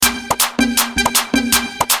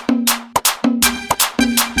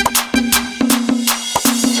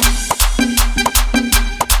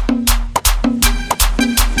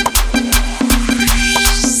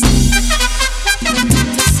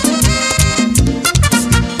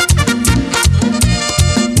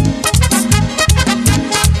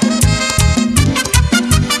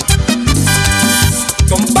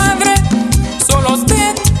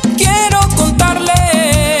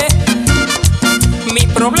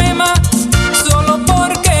problema solo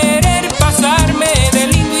por querer pasarme de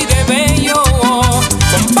lindo y de bello.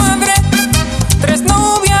 Compadre, 3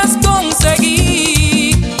 novias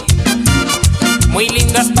conseguí, muy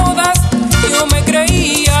lindas todas, yo me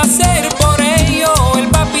creía ser por ello el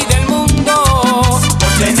papi del mundo. Por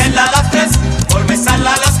tenerla a las 3, por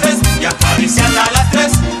besarla a las 3 y acariciarla a las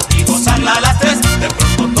 3 y gozarla a las 3, de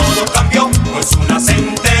pronto todo cambió, pues una se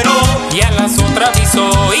enteró y a las otras avisó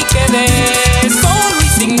y quedé solo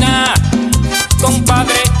y sin nada.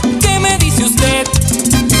 Compadre, ¿qué me dice usted?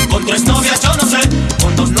 Con 3 novias yo no sé,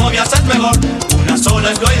 con 2 novias es mejor, una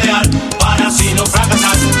sola es lo ideal, para así no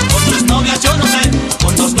fracasar. Con 3 novias yo no sé,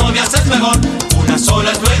 con 2 novias es mejor, una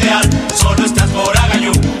sola es lo ideal, solo estás por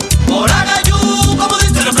agayú. Por agayú, como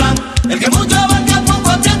dice el refrán, el que mucho abarca poco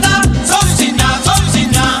aprieta, solo y sin nada, solo y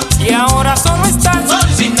sin nada. Y ahora solo estás solo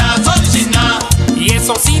y sin nada, solo y sin nada. Y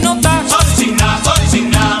eso sí no está solo y sin nada, solo y sin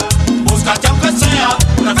nada. Búscate aunque sea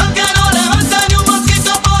una fan que no levante ni un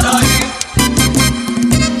mosquito por ahí.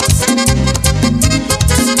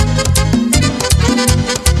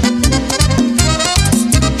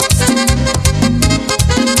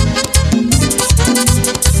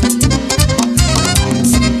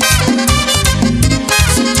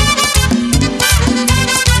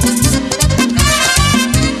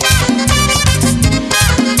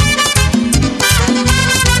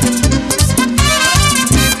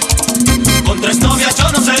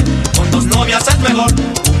 Es mejor,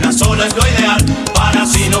 una sola es lo ideal, para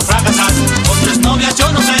así no fracasar. Con 3 novias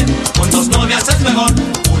yo no sé, con 2 novias es mejor,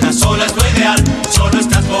 una sola es lo ideal, solo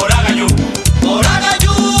estás por agayú. Por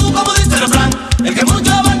agayú, como dice el refrán, el que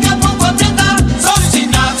mucho abarca poco aprieta, solo y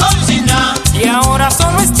sin nada, solo y sin nada. Y ahora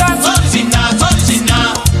solo estás solo y sin nada, solo y sin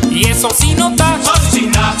nada. Y eso sí no está solo y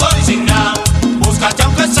sin nada, solo y sin nada. Búscate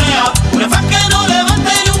aunque sea una fan que no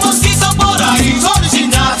levante ni un mosquito por ahí, solo y sin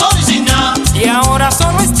nada, solo y sin nada. Y ahora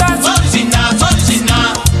solo estás solo y sin nada, solo y sin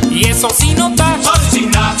nada. y eso sí no está solo y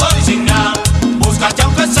sin nada, solo y sin nada. Búscate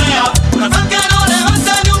aunque sea una fan que no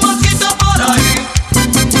levante ni un mosquito por ahí.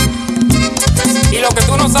 Y lo que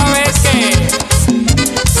tú no sabes es que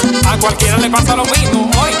a cualquiera le pasa lo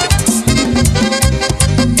mismo, oíste.